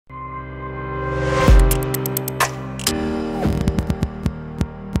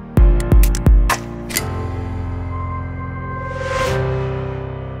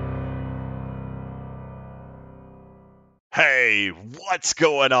Hey, what's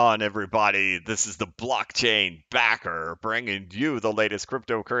going on, everybody? This is the blockchain backer bringing you the latest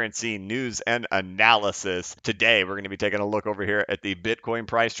cryptocurrency news and analysis. Today, we're going to be taking a look over here at the Bitcoin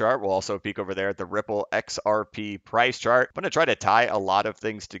price chart. We'll also peek over there at the Ripple XRP price chart. I'm going to try to tie a lot of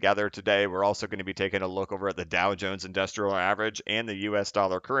things together today. We're also going to be taking a look over at the Dow Jones Industrial Average and the US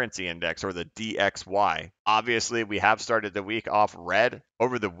Dollar Currency Index, or the DXY. Obviously, we have started the week off red.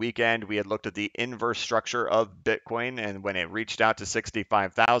 Over the weekend, we had looked at the inverse structure of Bitcoin, and when it reached out to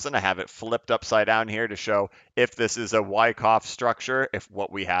 65,000, I have it flipped upside down here to show if this is a Wyckoff structure, if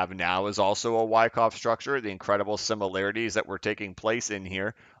what we have now is also a Wyckoff structure, the incredible similarities that were taking place in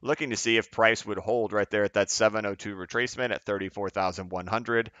here, looking to see if price would hold right there at that 702 retracement at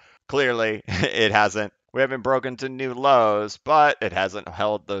 34,100. Clearly, it hasn't. We haven't broken to new lows, but it hasn't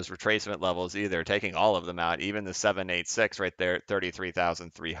held those retracement levels either, taking all of them out, even the 786 right there at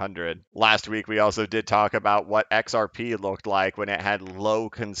 33,300. Last week, we also did talk about what XRP looked like when it had low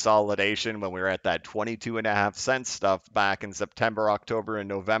consolidation, when we were at that 22.5 cent stuff back in September, October, and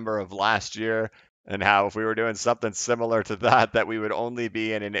November of last year. And how if we were doing something similar to that we would only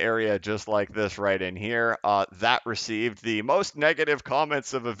be in an area just like this right in here. That received the most negative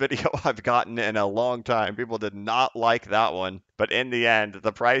comments of a video I've gotten in a long time. People did not like that one. But in the end,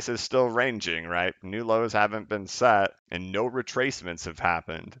 the price is still ranging, right? New lows haven't been set and no retracements have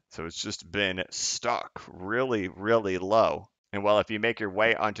happened. So it's just been stuck really, really low. And well, if you make your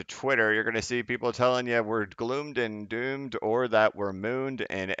way onto Twitter, you're going to see people telling you we're gloomed and doomed or that we're mooned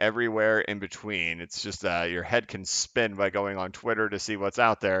and everywhere in between. It's just your head can spin by going on Twitter to see what's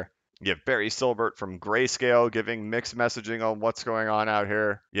out there. You have Barry Silbert from Grayscale giving mixed messaging on what's going on out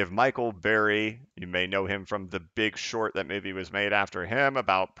here. You have Michael Berry. You may know him from The Big Short. That movie was made after him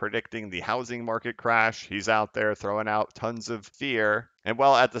about predicting the housing market crash. He's out there throwing out tons of fear. And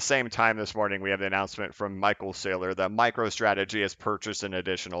well, at the same time this morning, we have the announcement from Michael Saylor that MicroStrategy has purchased an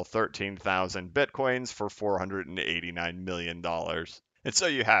additional 13,000 Bitcoins for $489 million. And so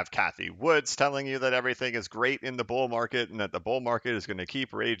you have Kathy Woods telling you that everything is great in the bull market and that the bull market is going to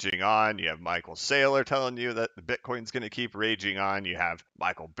keep raging on. You have Michael Saylor telling you that the Bitcoin's going to keep raging on. You have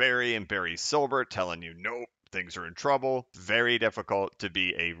Michael Berry and Barry Silbert telling you, nope, things are in trouble. Very difficult to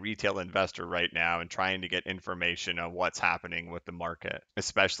be a retail investor right now and trying to get information on what's happening with the market,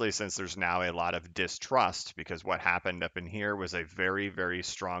 especially since there's now a lot of distrust because what happened up in here was a very, very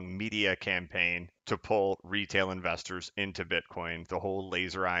strong media campaign to pull retail investors into Bitcoin, the whole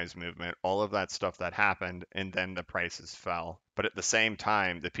laser eyes movement, all of that stuff that happened, and then the prices fell. But at the same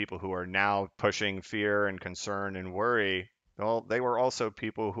time, the people who are now pushing fear and concern and worry, well, they were also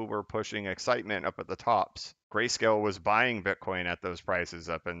people who were pushing excitement up at the tops. Grayscale was buying Bitcoin at those prices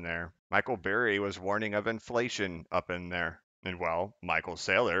up in there. Michael Berry was warning of inflation up in there. And well, Michael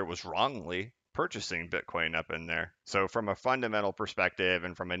Saylor was wrongly purchasing Bitcoin up in there. So from a fundamental perspective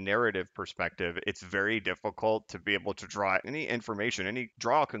and from a narrative perspective, it's very difficult to be able to draw any information,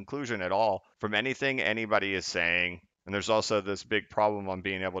 draw a conclusion at all from anything anybody is saying. And there's also this big problem on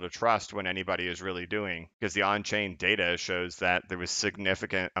being able to trust when anybody is really doing, because the on-chain data shows that there was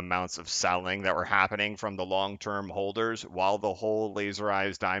significant amounts of selling that were happening from the long-term holders while the whole laser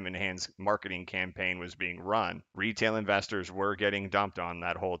eyes diamond hands marketing campaign was being run. Retail investors were getting dumped on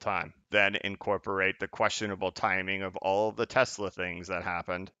that whole time. Then incorporate the questionable timing of all of the Tesla things that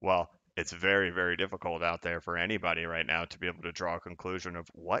happened. Well, it's very, very difficult out there for anybody right now to be able to draw a conclusion of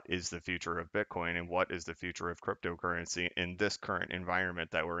what is the future of Bitcoin and what is the future of cryptocurrency in this current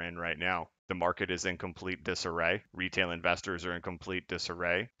environment that we're in right now. The market is in complete disarray. Retail investors are in complete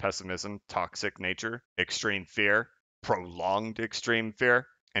disarray. Pessimism, toxic nature, extreme fear, prolonged extreme fear,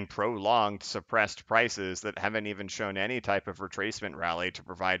 and prolonged suppressed prices that haven't even shown any type of retracement rally to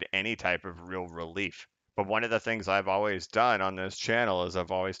provide any type of real relief. But one of the things I've always done on this channel is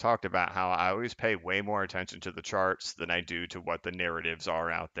I've always talked about how I always pay way more attention to the charts than I do to what the narratives are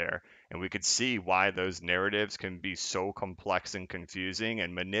out there. And we could see why those narratives can be so complex and confusing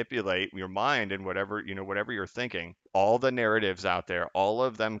and manipulate your mind and whatever you're thinking. All the narratives out there, all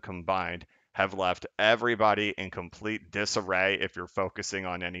of them combined, have left everybody in complete disarray if you're focusing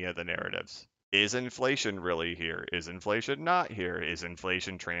on any of the narratives. Is inflation really here? Is inflation not here? Is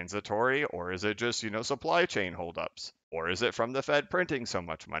inflation transitory? Or is it just, supply chain holdups? Or is it from the Fed printing so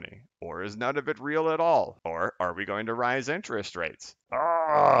much money? Or is none of it real at all? Or are we going to rise interest rates?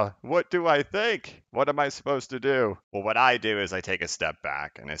 What do I think? What am I supposed to do? Well, what I do is I take a step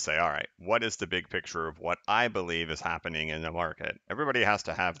back and I say, all right, what is the big picture of what I believe is happening in the market? Everybody has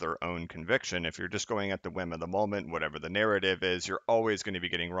to have their own conviction. If you're just going at the whim of the moment, whatever the narrative is, you're always going to be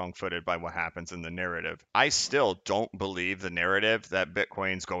getting wrong footed by what happens in the narrative. I still don't believe the narrative that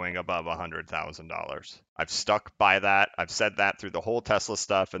Bitcoin's going above $100,000. I've stuck by that. I've said that through the whole Tesla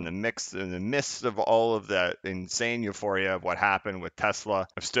stuff and in the midst of all of the insane euphoria of what happened with Tesla.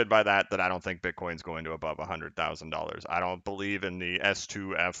 I've stood by that I don't think Bitcoin's going to above $100,000. I don't believe in the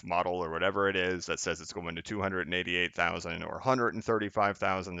S2F model or whatever it is that says it's going to 288,000 or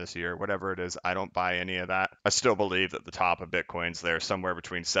 135,000 this year, whatever it is. I don't buy any of that. I still believe that the top of Bitcoin's there somewhere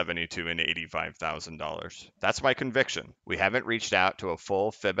between $72,000 and $85,000. That's my conviction. We haven't reached out to a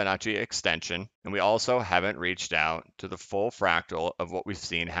full Fibonacci extension, and we also haven't reached out to the full fractal of what we've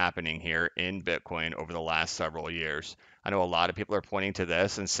seen happening here in Bitcoin over the last several years. I know a lot of people are pointing to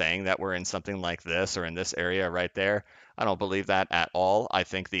this and saying that we're in something like this or in this area right there. I don't believe that at all. I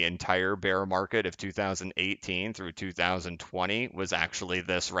think the entire bear market of 2018 through 2020 was actually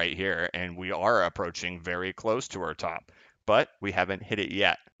this right here, and we are approaching very close to our top, but we haven't hit it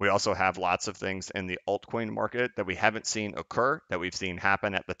yet. We also have lots of things in the altcoin market that we haven't seen occur, that we've seen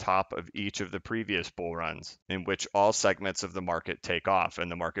happen at the top of each of the previous bull runs, in which all segments of the market take off and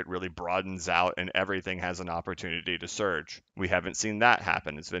the market really broadens out and everything has an opportunity to surge. We haven't seen that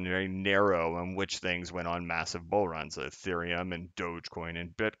happen. It's been very narrow on which things went on massive bull runs, Ethereum and Dogecoin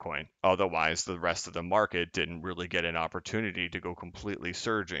and Bitcoin. Otherwise, the rest of the market didn't really get an opportunity to go completely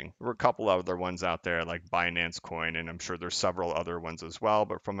surging. There were a couple other ones out there like Binance Coin, and I'm sure there's several other ones as well,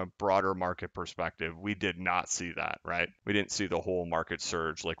 but from a broader market perspective, we did not see that, right? We didn't see the whole market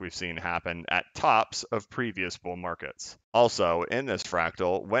surge like we've seen happen at tops of previous bull markets. Also, in this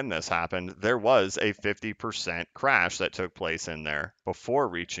fractal, when this happened, there was a 50% crash that took place in there before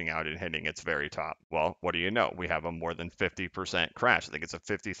reaching out and hitting its very top. Well, what do you know? We have a more than 50% crash. I think it's a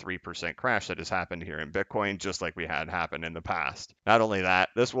 53% crash that has happened here in Bitcoin, just like we had happened in the past. Not only that,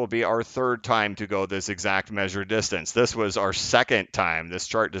 this will be our third time to go this exact measured distance. This was our second time. This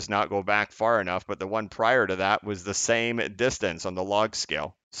chart does not go back far enough, but the one prior to that was the same distance on the log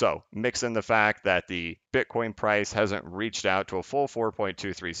scale. So mix in the fact that the Bitcoin price hasn't reached out to a full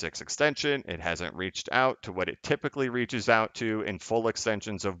 4.236 extension. It hasn't reached out to what it typically reaches out to in full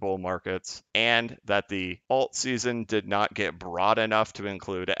extensions of bull markets, and that the alt season did not get broad enough to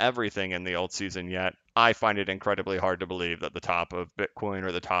include everything in the alt season yet. I find it incredibly hard to believe that the top of Bitcoin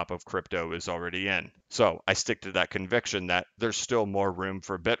or the top of crypto is already in. So I stick to that conviction that there's still more room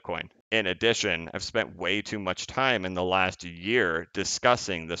for Bitcoin. In addition, I've spent way too much time in the last year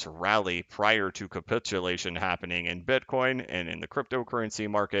discussing this rally prior to capitulation happening in Bitcoin and in the cryptocurrency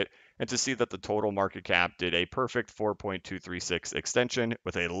market, and to see that the total market cap did a perfect 4.236 extension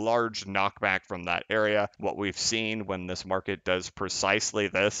with a large knockback from that area. What we've seen when this market does precisely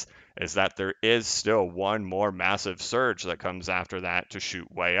this is that there is still one more massive surge that comes after that to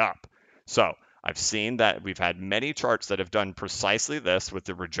shoot way up. So I've seen that we've had many charts that have done precisely this, with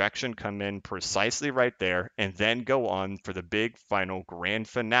the rejection come in precisely right there and then go on for the big final grand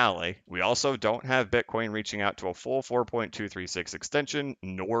finale. We also don't have Bitcoin reaching out to a full 4.236 extension,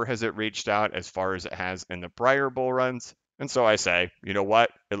 nor has it reached out as far as it has in the prior bull runs. And so I say, you know what?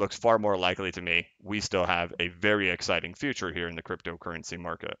 It looks far more likely to me we still have a very exciting future here in the cryptocurrency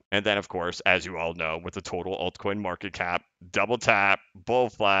market. And then, of course, as you all know, with the total altcoin market cap, double tap, bull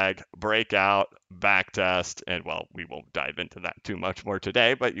flag, breakout, back test, and well, we won't dive into that too much more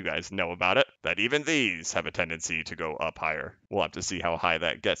today, but you guys know about it, that even these have a tendency to go up higher. We'll have to see how high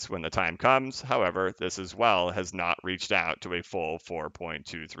that gets when the time comes. However, this as well has not reached out to a full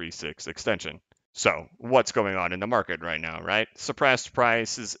 4.236 extension. So, what's going on in the market right now, right? Suppressed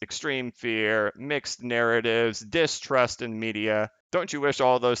prices, extreme fear, mixed narratives, distrust in media. Don't you wish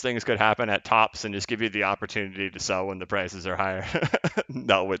all those things could happen at tops and just give you the opportunity to sell when the prices are higher?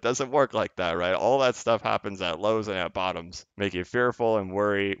 No, it doesn't work like that, right? All that stuff happens at lows and at bottoms. Make you fearful and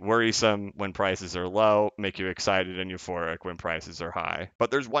worrisome when prices are low, make you excited and euphoric when prices are high.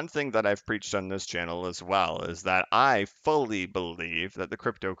 But there's one thing that I've preached on this channel as well, is that I fully believe that the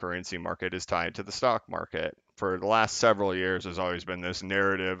cryptocurrency market is tied to the stock market. For the last several years, there's always been this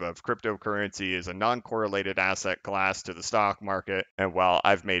narrative of cryptocurrency is a non-correlated asset class to the stock market. And while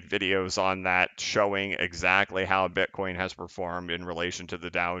I've made videos on that showing exactly how Bitcoin has performed in relation to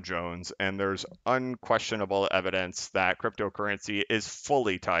the Dow Jones, and there's unquestionable evidence that cryptocurrency is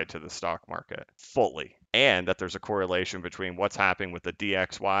fully tied to the stock market. Fully. and that there's a correlation between what's happening with the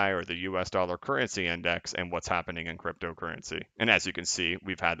DXY or the US dollar currency index and what's happening in cryptocurrency. And as you can see,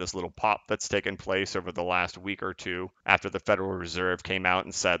 we've had this little pop that's taken place over the last week or two after the Federal Reserve came out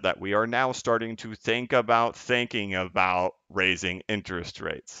and said that we are now starting to thinking about raising interest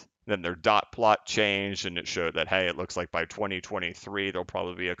rates. Then their dot plot changed and it showed that, hey, it looks like by 2023, there'll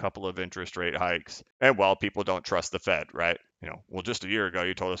probably be a couple of interest rate hikes. And well, people don't trust the Fed, right? Well, just a year ago,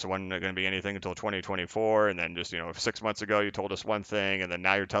 you told us it wasn't going to be anything until 2024. And then just, 6 months ago, you told us one thing. And then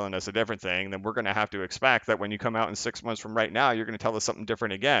now you're telling us a different thing. Then we're going to have to expect that when you come out in 6 months from right now, you're going to tell us something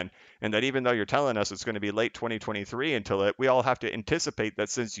different again. And that even though you're telling us it's going to be late 2023 until we all have to anticipate that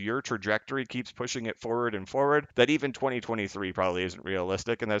since your trajectory keeps pushing it forward and forward, that even 2023 probably isn't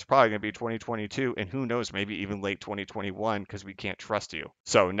realistic. And that's probably going to be 2022. And who knows, maybe even late 2021 because we can't trust you.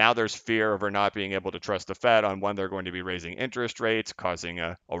 So now there's fear over not being able to trust the Fed on when they're going to be raising interest rates, causing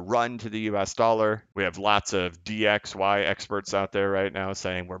a run to the US dollar. We have lots of DXY experts out there right now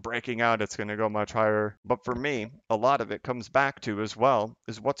saying we're breaking out, it's going to go much higher. But for me, a lot of it comes back to as well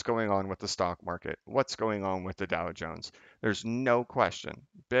is what's going on with the stock market, what's going on with the Dow Jones. There's no question.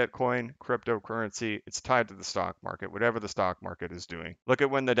 Bitcoin, cryptocurrency, it's tied to the stock market, whatever the stock market is doing. Look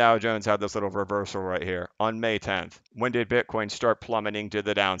at when the Dow Jones had this little reversal right here on May 10th. When did Bitcoin start plummeting to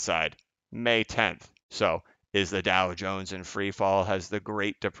the downside? May 10th. So is the Dow Jones in free fall? Has the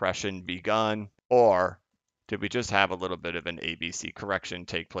Great Depression begun? Or did we just have a little bit of an ABC correction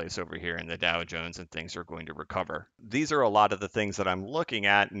take place over here in the Dow Jones and things are going to recover? These are a lot of the things that I'm looking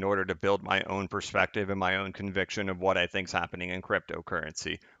at in order to build my own perspective and my own conviction of what I think is happening in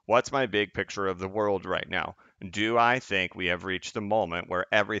cryptocurrency. What's my big picture of the world right now? Do I think we have reached the moment where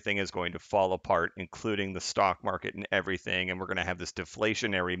everything is going to fall apart, including the stock market and everything, and we're going to have this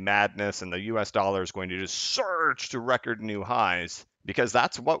deflationary madness and the US dollar is going to just surge to record new highs? Because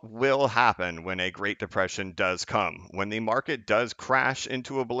that's what will happen when a Great Depression does come. When the market does crash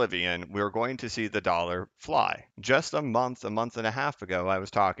into oblivion, we're going to see the dollar fly. Just a month and a half ago, I was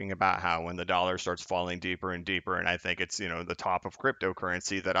talking about how when the dollar starts falling deeper and deeper, and I think it's, the top of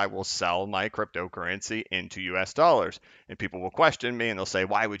cryptocurrency, that I will sell my cryptocurrency into US dollars. And people will question me and they'll say,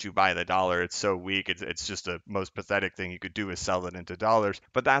 why would you buy the dollar? It's so weak. It's just the most pathetic thing you could do is sell it into dollars.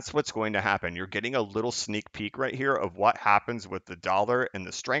 But that's what's going to happen. You're getting a little sneak peek right here of what happens with the dollar and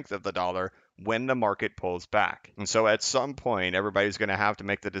the strength of the dollar when the market pulls back. And so at some point, everybody's going to have to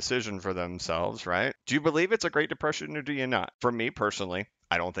make the decision for themselves, right? Do you believe it's a Great Depression or do you not? For me personally,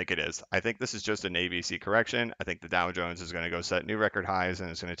 I don't think it is. I think this is just an ABC correction. I think the Dow Jones is going to go set new record highs and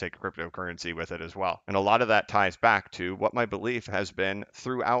it's going to take cryptocurrency with it as well. And a lot of that ties back to what my belief has been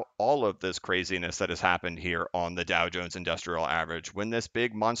throughout all of this craziness that has happened here on the Dow Jones Industrial Average. When this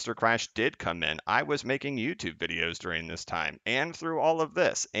big monster crash did come in, I was making YouTube videos during this time and through all of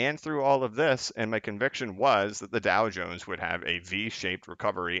this, and my conviction was that the Dow Jones would have a V-shaped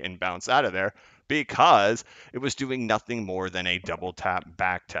recovery and bounce out of there because it was doing nothing more than a double tap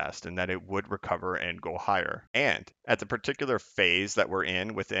back test and that it would recover and go higher. And at the particular phase that we're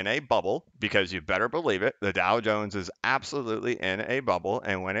in within a bubble, because you better believe it, the Dow Jones is absolutely in a bubble.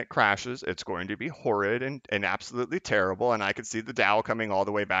 And when it crashes, it's going to be horrid and absolutely terrible. And I could see the Dow coming all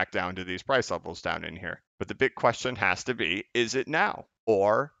the way back down to these price levels down in here. But the big question has to be, is it now?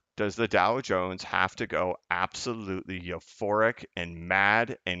 Or does the Dow Jones have to go absolutely euphoric and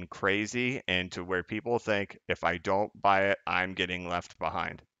mad and crazy and to where people think if I don't buy it, I'm getting left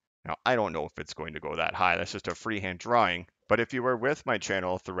behind? Now, I don't know if it's going to go that high. That's just a freehand drawing. But if you were with my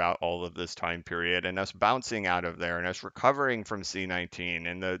channel throughout all of this time period and us bouncing out of there and us recovering from C19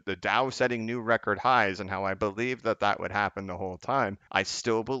 and the Dow setting new record highs and how I believed that that would happen the whole time, I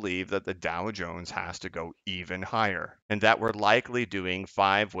still believe that the Dow Jones has to go even higher and that we're likely doing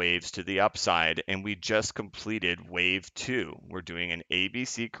 5 waves to the upside and we just completed wave 2. We're doing an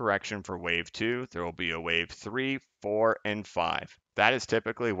ABC correction for wave 2. There will be a wave 3, 4, and 5. That is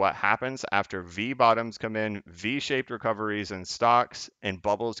typically what happens after V bottoms come in, V-shaped recoveries in stocks, and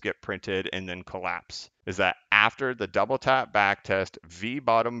bubbles get printed and then collapse. Is that after the double tap back test, V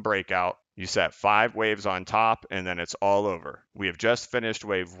bottom breakout, you set 5 waves on top and then it's all over. We have just finished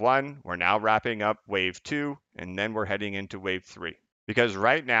wave 1. We're now wrapping up wave 2 and then we're heading into wave 3. Because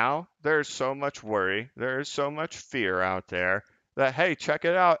right now there's so much worry, there's so much fear out there that, hey, check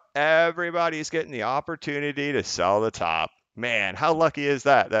it out. Everybody's getting the opportunity to sell the top. Man, how lucky is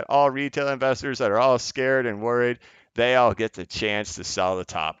that? That all retail investors that are all scared and worried, they all get the chance to sell the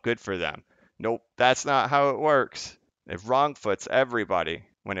top. Good for them. Nope, that's not how it works. It wrong foots everybody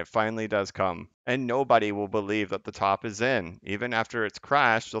when it finally does come. And nobody will believe that the top is in. Even after it's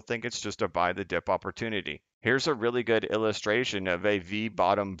crashed, they'll think it's just a buy the dip opportunity. Here's a really good illustration of a V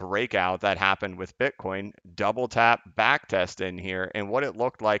bottom breakout that happened with Bitcoin. Double tap backtest in here and what it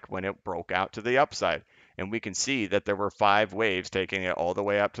looked like when it broke out to the upside. And we can see that there were 5 waves taking it all the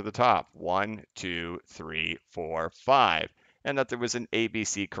way up to the top. 1, 2, 3, 4, 5. And that there was an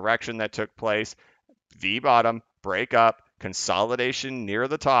ABC correction that took place. V bottom, break up, consolidation near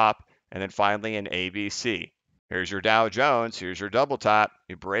the top, and then finally an ABC. Here's your Dow Jones. Here's your double top.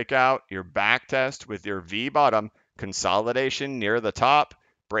 You break out your back test with your V bottom, consolidation near the top,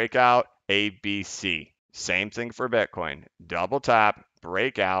 breakout, ABC. Same thing for Bitcoin. Double tap,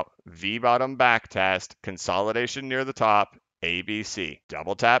 breakout, V bottom back test, consolidation near the top, ABC.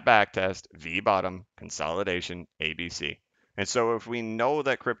 Double tap back test, V bottom, consolidation, ABC. And so if we know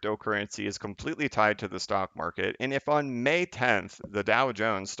that cryptocurrency is completely tied to the stock market, and if on May 10th the Dow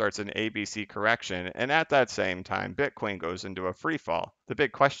Jones starts an ABC correction, and at that same time Bitcoin goes into a free fall, the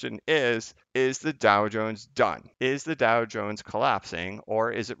big question is the Dow Jones done? Is the Dow Jones collapsing, or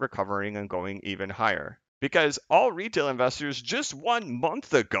is it recovering and going even higher? Because all retail investors just 1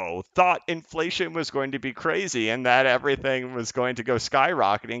 month ago thought inflation was going to be crazy and that everything was going to go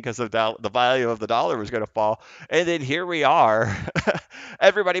skyrocketing because the value of the dollar was going to fall. And then here we are.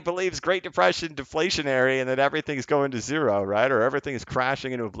 Everybody believes Great Depression deflationary and that everything's going to zero, right? Or everything is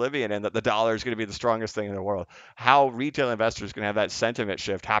crashing into oblivion and that the dollar is going to be the strongest thing in the world. How retail investors can have that sentiment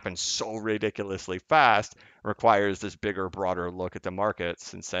shift happen so ridiculously fast requires this bigger, broader look at the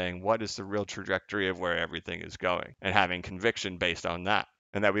markets and saying, what is the real trajectory of where everything is going? And having conviction based on that.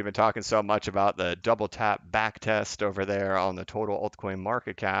 And that we've been talking so much about the double tap back test over there on the total altcoin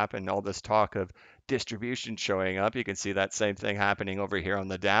market cap and all this talk of distribution showing up. You can see that same thing happening over here on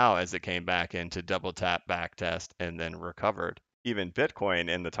the Dow as it came back into double tap back test and then recovered. Even Bitcoin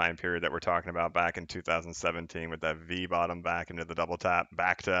in the time period that we're talking about back in 2017 with that V bottom back into the double tap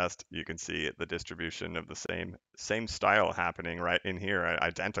back test, you can see the distribution of the same style happening right in here,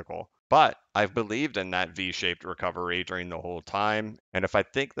 identical. But I've believed in that V-shaped recovery during the whole time. And if I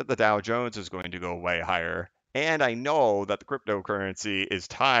think that the Dow Jones is going to go way higher, and I know that the cryptocurrency is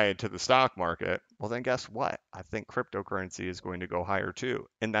tied to the stock market, well, then guess what? I think cryptocurrency is going to go higher too.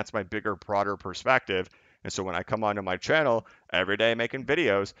 And that's my bigger, broader perspective. And so when I come onto my channel every day making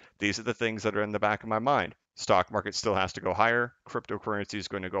videos, these are the things that are in the back of my mind. Stock market still has to go higher. Cryptocurrency is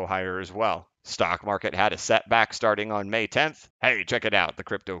going to go higher as well. Stock market had a setback starting on May 10th. Hey, check it out. The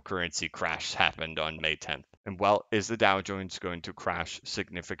cryptocurrency crash happened on May 10th. And well, is the Dow Jones going to crash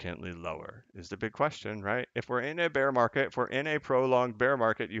significantly lower? Is the big question, right? If we're in a bear market, if we're in a prolonged bear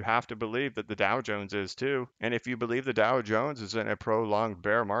market, you have to believe that the Dow Jones is too. And if you believe the Dow Jones is in a prolonged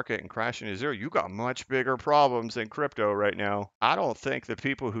bear market and crashing to zero, you got much bigger problems in crypto right now. I don't think the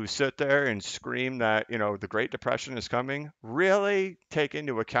people who sit there and scream that, the Great Depression is coming really take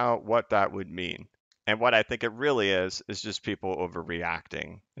into account what that would mean. And what I think it really is just people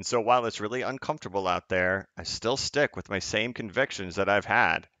overreacting. And so while it's really uncomfortable out there, I still stick with my same convictions that I've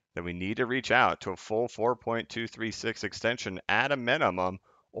had that we need to reach out to a full 4.236 extension at a minimum,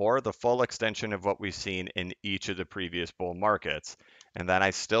 or the full extension of what we've seen in each of the previous bull markets. And that I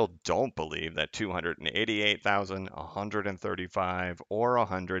still don't believe that 288,000, 135, or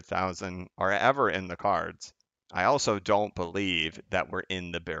 100,000 are ever in the cards. I also don't believe that we're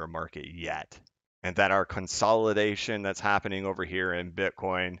in the bear market yet, and that our consolidation that's happening over here in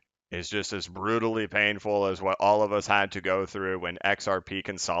Bitcoin is just as brutally painful as what all of us had to go through when XRP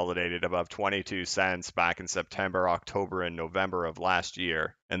consolidated above 22 cents back in September, October, and November of last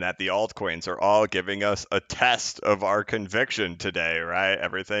year. And that the altcoins are all giving us a test of our conviction today, right?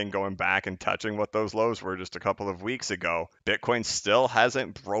 Everything going back and touching what those lows were just a couple of weeks ago. Bitcoin still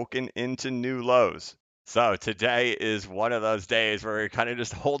hasn't broken into new lows. So today is one of those days where you kind of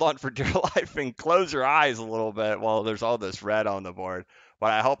just hold on for dear life and close your eyes a little bit while there's all this red on the board.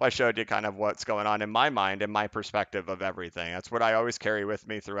 But I hope I showed you kind of what's going on in my mind and my perspective of everything. That's what I always carry with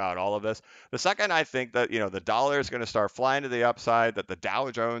me throughout all of this. The second I think that, the dollar is going to start flying to the upside, that the Dow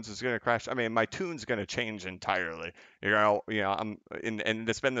Jones is going to crash, I mean, my tune's going to change entirely. And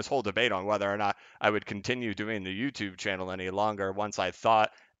there's been this whole debate on whether or not I would continue doing the YouTube channel any longer once I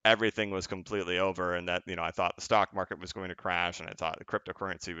thought everything was completely over and that, I thought the stock market was going to crash and I thought the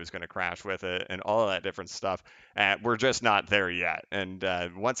cryptocurrency was going to crash with it and all of that different stuff. And we're just not there yet. And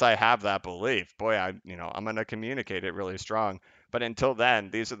once I have that belief, boy, I'm going to communicate it really strong. But until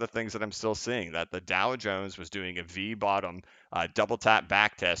then, these are the things that I'm still seeing, that the Dow Jones was doing a V bottom double tap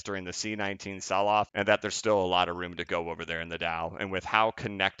back test during the C19 sell off, and that there's still a lot of room to go over there in the Dow. And with how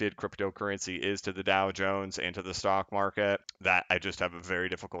connected cryptocurrency is to the Dow Jones and to the stock market, that I just have a very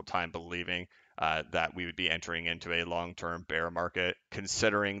difficult time believing that we would be entering into a long-term bear market,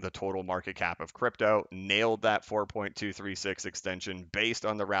 considering the total market cap of crypto nailed that 4.236 extension based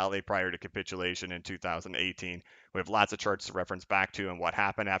on the rally prior to capitulation in 2018. We have lots of charts to reference back to and what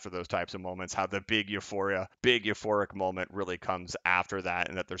happened after those types of moments, how the big euphoria, big euphoric moment really comes after that,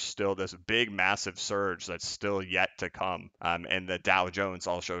 and that there's still this big, massive surge that's still yet to come. And the Dow Jones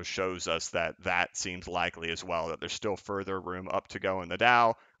also shows us that that seems likely as well, that there's still further room up to go in the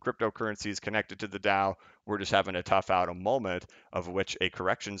Dow. Cryptocurrency is connected to the Dow. We're just having a tough out a moment, of which a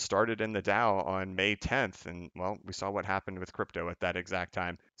correction started in the Dow on May 10th. And well, we saw what happened with crypto at that exact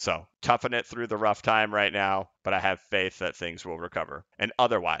time. So toughing it through the rough time right now, but I have faith that things will recover. And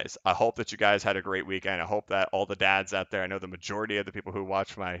otherwise, I hope that you guys had a great weekend. I hope that all the dads out there, I know the majority of the people who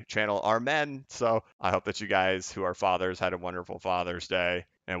watch my channel are men. So I hope that you guys who are fathers had a wonderful Father's Day.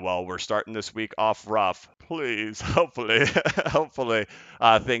 And while we're starting this week off rough, please, hopefully, hopefully,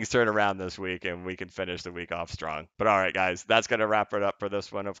 things turn around this week and we can finish the week off strong. But all right, guys, that's going to wrap it up for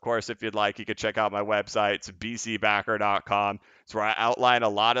this one. Of course, if you'd like, you could check out my website. It's bcbacker.com. It's where I outline a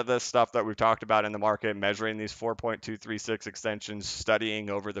lot of this stuff that we've talked about in the market, measuring these 4.236 extensions, studying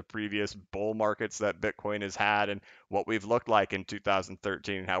over the previous bull markets that Bitcoin has had and what we've looked like in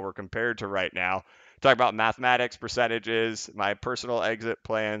 2013 and how we're compared to right now. Talk about mathematics, percentages, my personal exit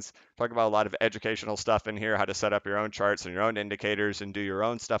plans. Talk about a lot of educational stuff in here, how to set up your own charts and your own indicators and do your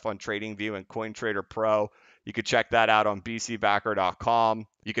own stuff on TradingView and CoinTrader Pro. You could check that out on bcbacker.com.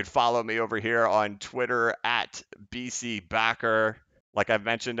 You could follow me over here on Twitter at bcbacker. Like I've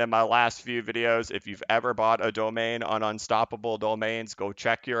mentioned in my last few videos, if you've ever bought a domain on Unstoppable Domains, go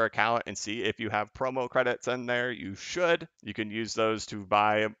check your account and see if you have promo credits in there. You should. You can use those to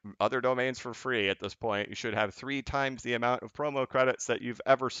buy other domains for free at this point. You should have 3 times the amount of promo credits that you've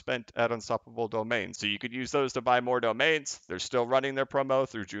ever spent at Unstoppable Domains. So you could use those to buy more domains. They're still running their promo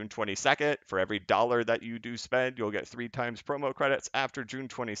through June 22nd. For every dollar that you do spend, you'll get 3 times promo credits after June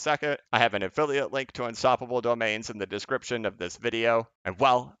 22nd. I have an affiliate link to Unstoppable Domains in the description of this video. And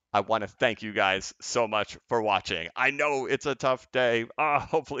well, I want to thank you guys so much for watching. I know it's a tough day.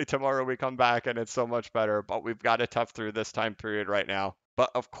 Hopefully tomorrow we come back and it's so much better, but we've got to tough through this time period right now. But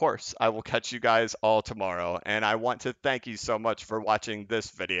of course, I will catch you guys all tomorrow. And I want to thank you so much for watching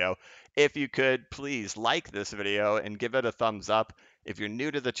this video. If you could, please like this video and give it a thumbs up. If you're new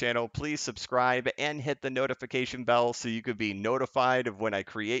to the channel, please subscribe and hit the notification bell so you could be notified of when I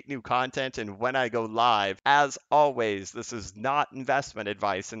create new content and when I go live. As always, this is not investment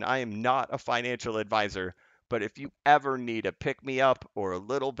advice and I am not a financial advisor. But if you ever need a pick-me-up or a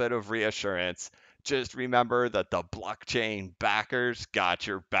little bit of reassurance, just remember that the blockchain backers got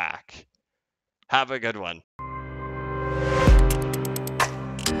your back. Have a good one.